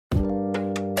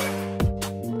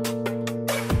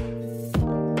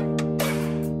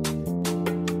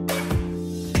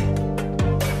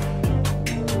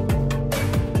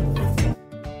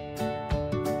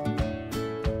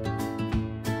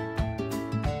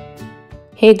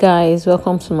Hey guys,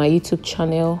 welcome to my YouTube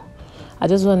channel. I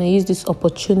just want to use this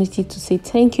opportunity to say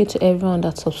thank you to everyone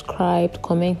that subscribed,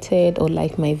 commented or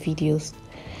liked my videos.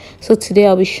 So today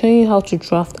I'll be showing you how to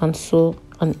draft and sew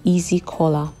an easy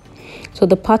collar. So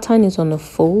the pattern is on a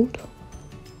fold.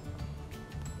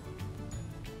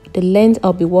 The length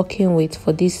I'll be working with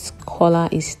for this collar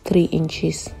is 3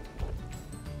 inches.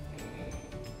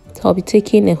 So I'll be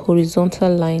taking a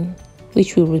horizontal line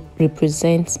which will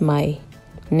represent my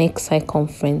neck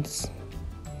circumference.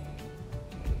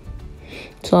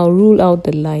 So I'll rule out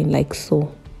the line like so.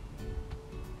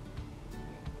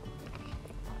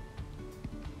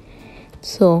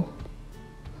 So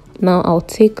now I'll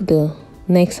take the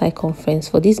neck circumference.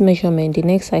 For this measurement, the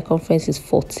neck circumference is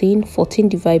 14. 14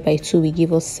 divided by 2 will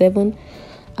give us 7.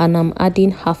 And I'm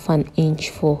adding half an inch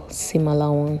for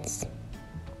similar ones.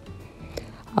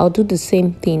 I'll do the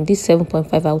same thing. This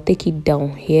 7.5, I'll take it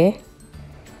down here.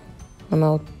 And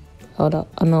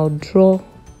I'll draw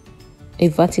a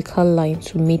vertical line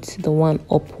to meet the one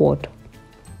upward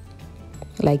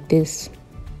like this.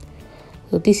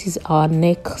 So this is our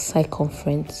neck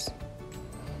circumference.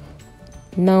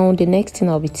 Now the next thing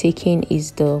I'll be taking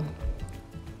is the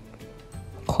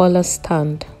collar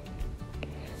stand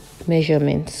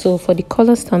measurement. So for the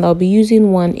collar stand, I'll be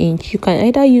using 1 inch. You can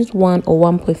either use 1 or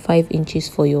 1.5 inches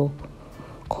for your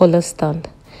collar stand.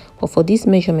 But for this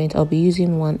measurement, I'll be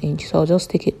using 1 inch. So I'll just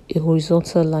take a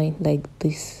horizontal line like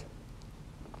this.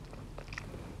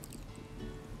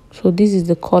 So this is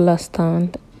the collar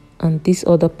stand and this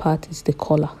other part is the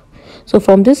collar. So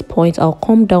from this point, I'll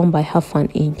come down by half an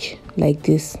inch like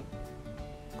this.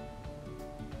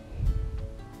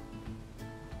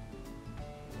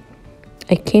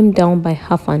 I came down by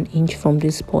half an inch from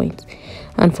this point.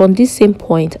 And from this same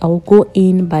point, I'll go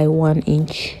in by 1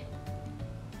 inch.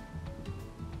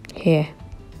 Here.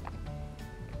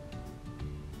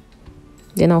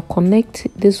 Then I'll connect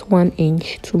this 1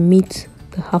 inch to meet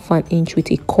the half an inch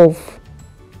with a curve.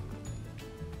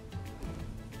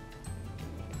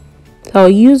 So I'll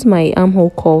use my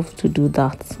armhole curve to do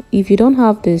that. If you don't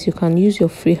have this, you can use your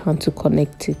free hand to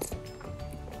connect it.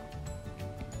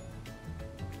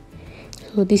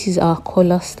 So this is our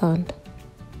collar stand.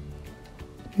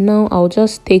 Now I'll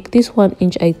just take this 1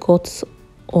 inch I got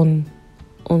on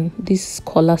this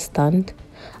collar stand.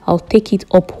 I'll take it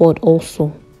upward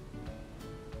also.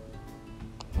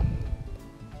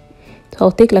 So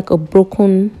I'll take like a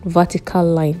broken vertical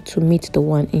line to meet the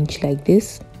 1 inch like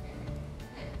this.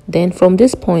 Then from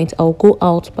this point, I'll go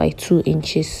out by 2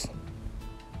 inches.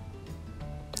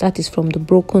 That is from the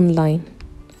broken line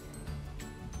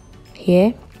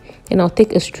here. Then I'll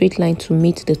take a straight line to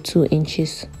meet the 2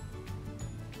 inches.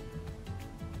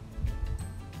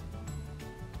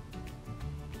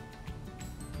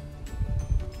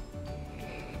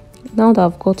 Now that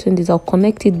I've gotten this, I'll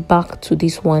connect it back to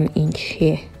this 1 inch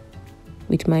here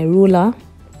with my ruler.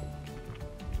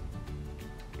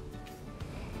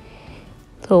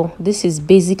 So this is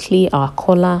basically our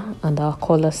collar and our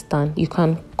collar stand. You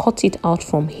can cut it out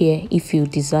from here if you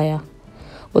desire.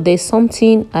 But there's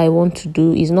something I want to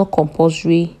do. It's not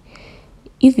compulsory.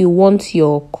 If you want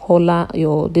your collar,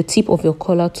 the tip of your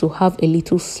collar to have a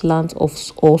little slant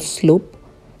or slope,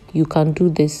 you can do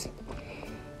this.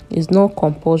 It's not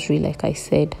compulsory, like I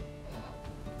said.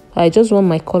 I just want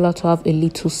my collar to have a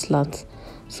little slant.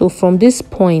 So from this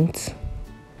point,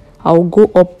 I'll go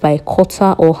up by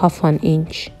 1/4 or half an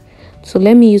inch. So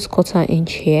let me use 1/4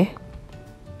 inch here.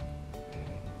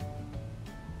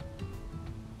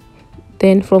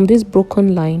 Then from this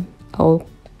broken line, I'll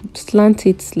slant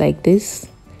it like this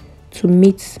to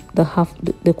meet the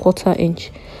 1/4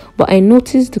 inch. But I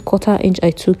noticed the 1/4 inch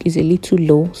I took is a little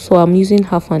low, so I'm using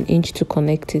half an inch to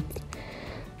connect it.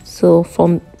 So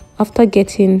after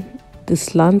getting the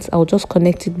slant, I'll just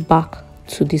connect it back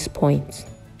to this point.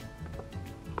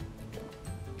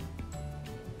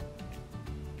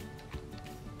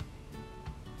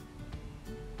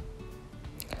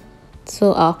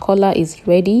 So our collar is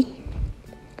ready.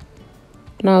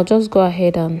 Now I'll just go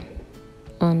ahead and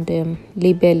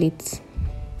label it.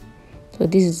 So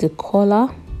this is the collar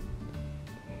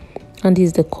and this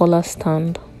is the collar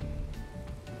stand.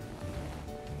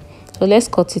 So let's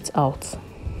cut it out.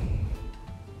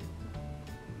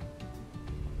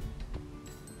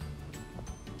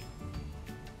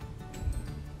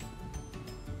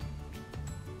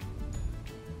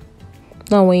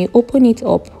 Now when you open it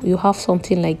up, you have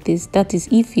something like this. That is,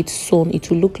 if it's sewn,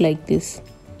 it will look like this.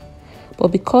 But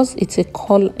because it's a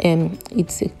collar and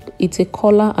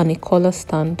a collar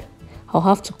stand, I'll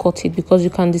have to cut it, because you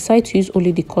can decide to use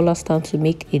only the collar stand to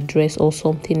make a dress or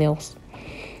something else.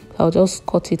 I'll just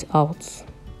cut it out.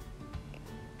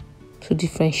 to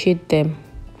differentiate them.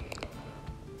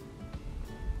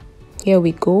 Here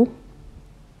we go.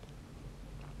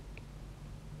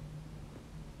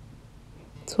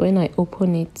 So when I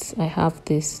open it, I have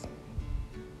this.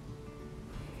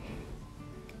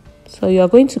 So you are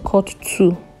going to cut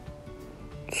two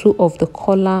of the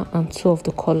collar and two of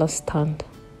the collar stand.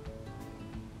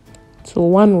 So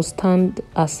one will stand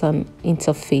as an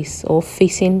interface or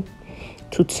facing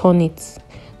to turn it,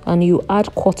 and you add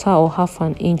 1/4 or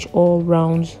 1/2 inch all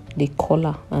round the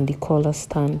collar and the collar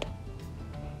stand.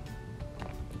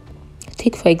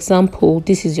 Take for example,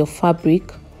 this is your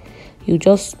fabric. You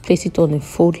just place it on a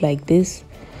fold like this,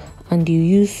 and you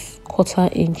use 1/4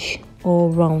 inch all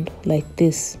round like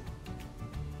this,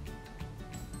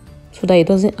 so that it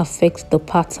doesn't affect the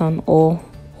pattern or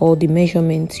the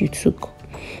measurements you took.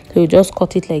 So you just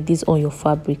cut it like this on your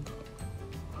fabric.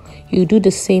 You do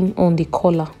the same on the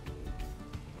collar.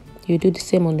 You do the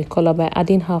same on the collar by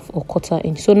adding 1/2 or 1/4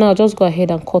 inch. So now just go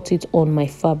ahead and cut it on my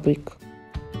fabric.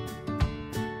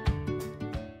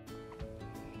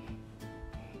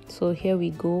 So here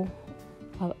we go.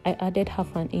 I added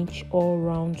 1/2 inch all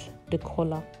around the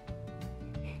collar,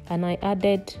 and I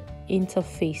added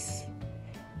interface.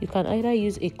 You can either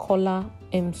use a collar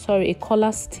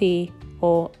stay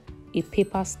or a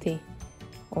paper stay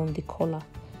on the collar.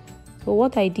 So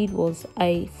what I did was,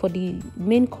 for the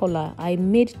main collar, I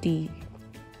made the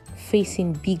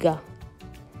facing bigger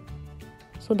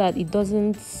so that it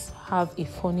doesn't have a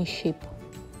funny shape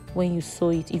when you sew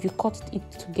it. If you cut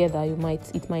it together, it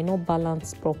might not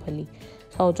balance properly.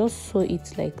 So I'll just sew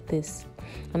it like this,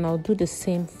 and I'll do the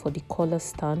same for the collar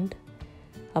stand.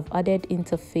 I've added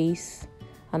interface,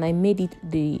 and I made it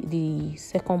the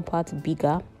second part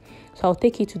bigger. So I'll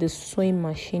take it to the sewing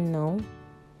machine now.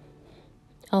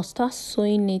 I'll start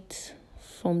sewing it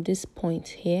from this point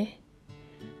here,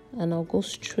 and I'll go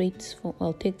straight.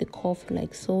 I'll take the curve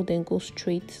like so, then go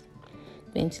straight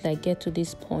until I get to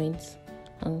this point,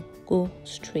 and go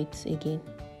straight again.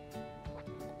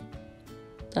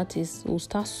 That is, we'll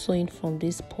start sewing from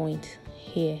this point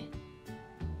here.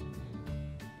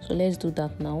 So let's do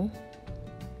that now.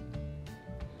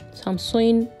 So I'm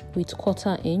sewing with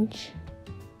 1/4 inch.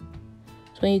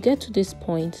 So when you get to this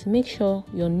point, make sure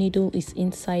your needle is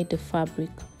inside the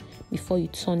fabric before you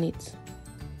turn it.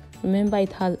 Remember,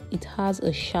 it has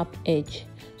a sharp edge,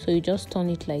 so you just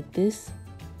turn it like this,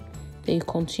 then you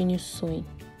continue sewing.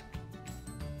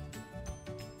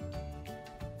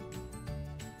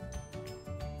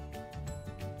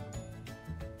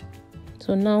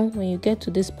 So now when you get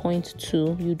to this point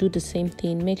too, you do the same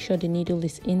thing. Make sure the needle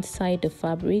is inside the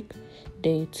fabric,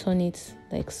 then you turn it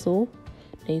like so,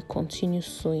 then you continue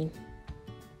sewing.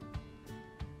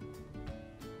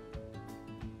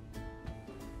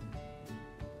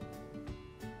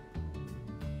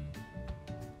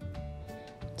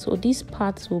 So these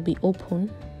parts will be open,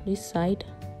 this side.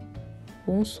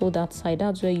 You won't sew that side,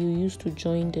 that's where you use to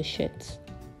join the shirt.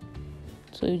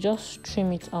 So you just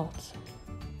trim it out.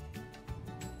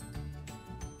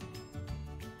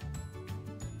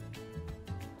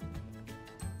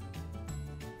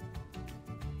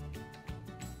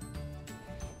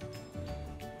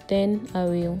 Then I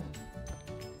will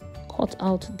cut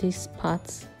out this part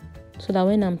so that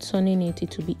when I'm turning it,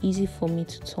 it will be easy for me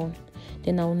to turn.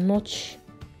 Then I'll notch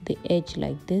the edge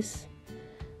like this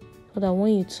so that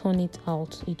when you turn it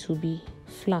out, it will be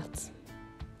flat.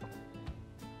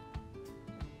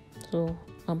 So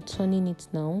I'm turning it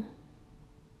now.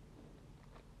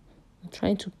 I'm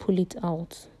trying to pull it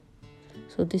out.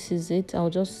 So this is it. I'll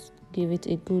just give it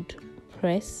a good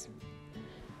press.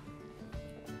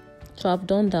 So I've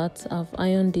done that. I've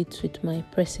ironed it with my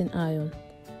pressing iron,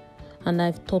 and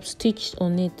I've top stitched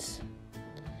on it.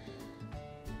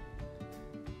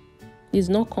 It's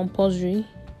not compulsory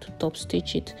to top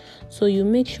stitch it, so you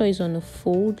make sure it's on a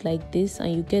fold like this,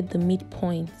 and you get the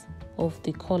midpoint of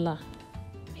the collar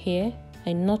here.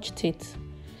 I notched it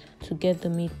to get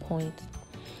the midpoint.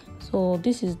 So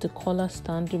this is the collar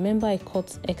stand. Remember, I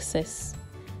cut excess.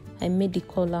 I made the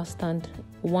collar stand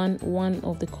one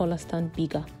of the collar stand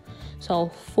bigger. So I'll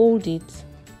fold it.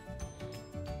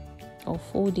 I'll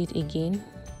fold it again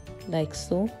like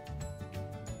so.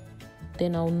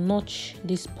 Then I'll notch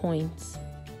these points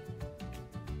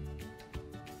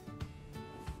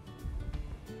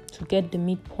to get the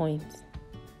midpoint.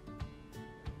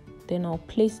 Then I'll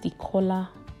place the collar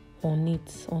on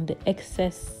it, on the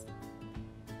excess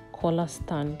collar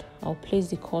stand. I'll place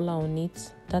the collar on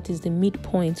it. That is, the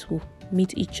midpoints will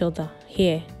meet each other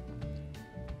here.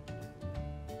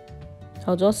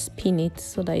 I'll just spin it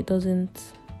so that it doesn't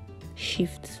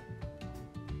shift.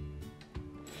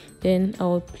 Then I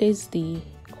will place the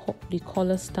the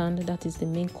collar stand, that is the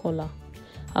main collar.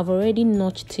 I've already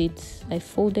notched it. I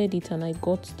folded it and I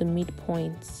got the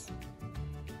midpoints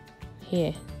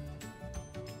here.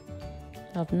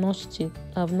 I've notched it.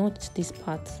 I've notched this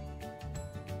part.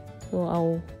 So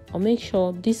I'll make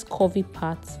sure this curvy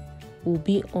part will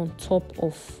be on top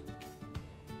of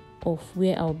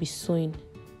where I'll be sewing.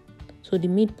 So the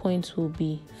midpoint will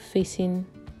be facing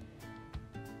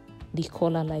the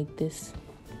collar like this.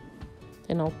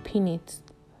 Then I'll pin it.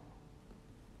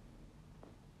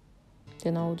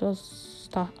 Then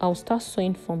I'll start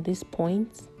sewing from this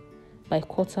point by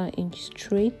 1/4 inch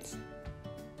straight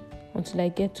until I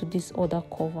get to this other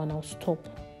curve, and I'll stop.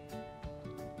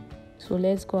 So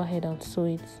let's go ahead and sew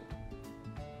it.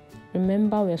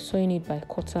 Remember, we're sewing it by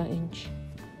 1/4 inch.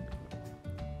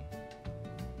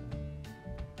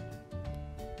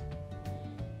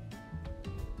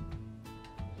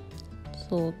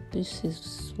 So this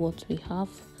is what we have.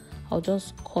 I'll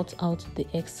just cut out the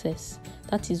excess.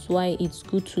 That is why it's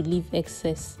good to leave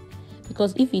excess,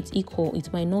 because if it's equal,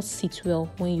 it might not sit well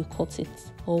when you cut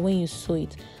it or when you sew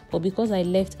it. But because I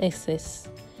left excess,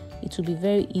 it will be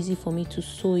very easy for me to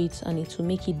sew it and it will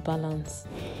make it balance.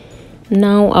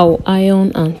 Now I'll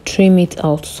iron and trim it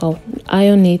out. So I'll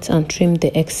iron it and trim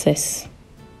the excess.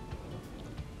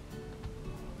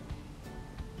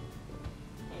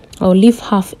 I'll leave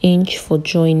 1/2 inch for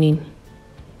joining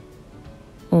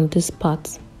on this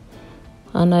part,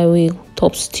 and I will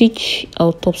top stitch.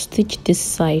 I'll top stitch this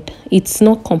side. It's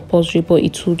not compulsory, but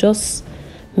it will just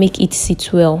make it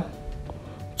sit well.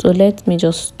 So let me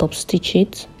just top stitch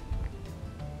it.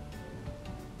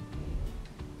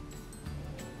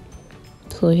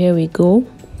 So here we go.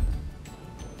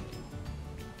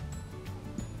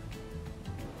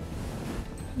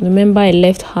 Remember, I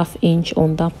left 1/2 inch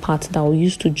on that part that we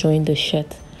used to join the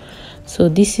shirt. So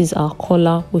this is our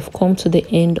collar. We've come to the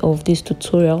end of this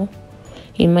tutorial.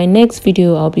 In my next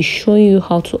video, I'll be showing you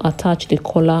how to attach the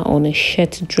collar on a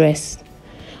shirt dress.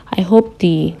 I hope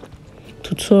the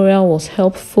tutorial was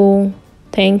helpful.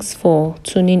 Thanks for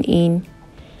tuning in.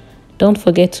 Don't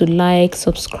forget to like,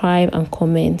 subscribe, and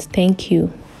comment. Thank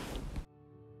you.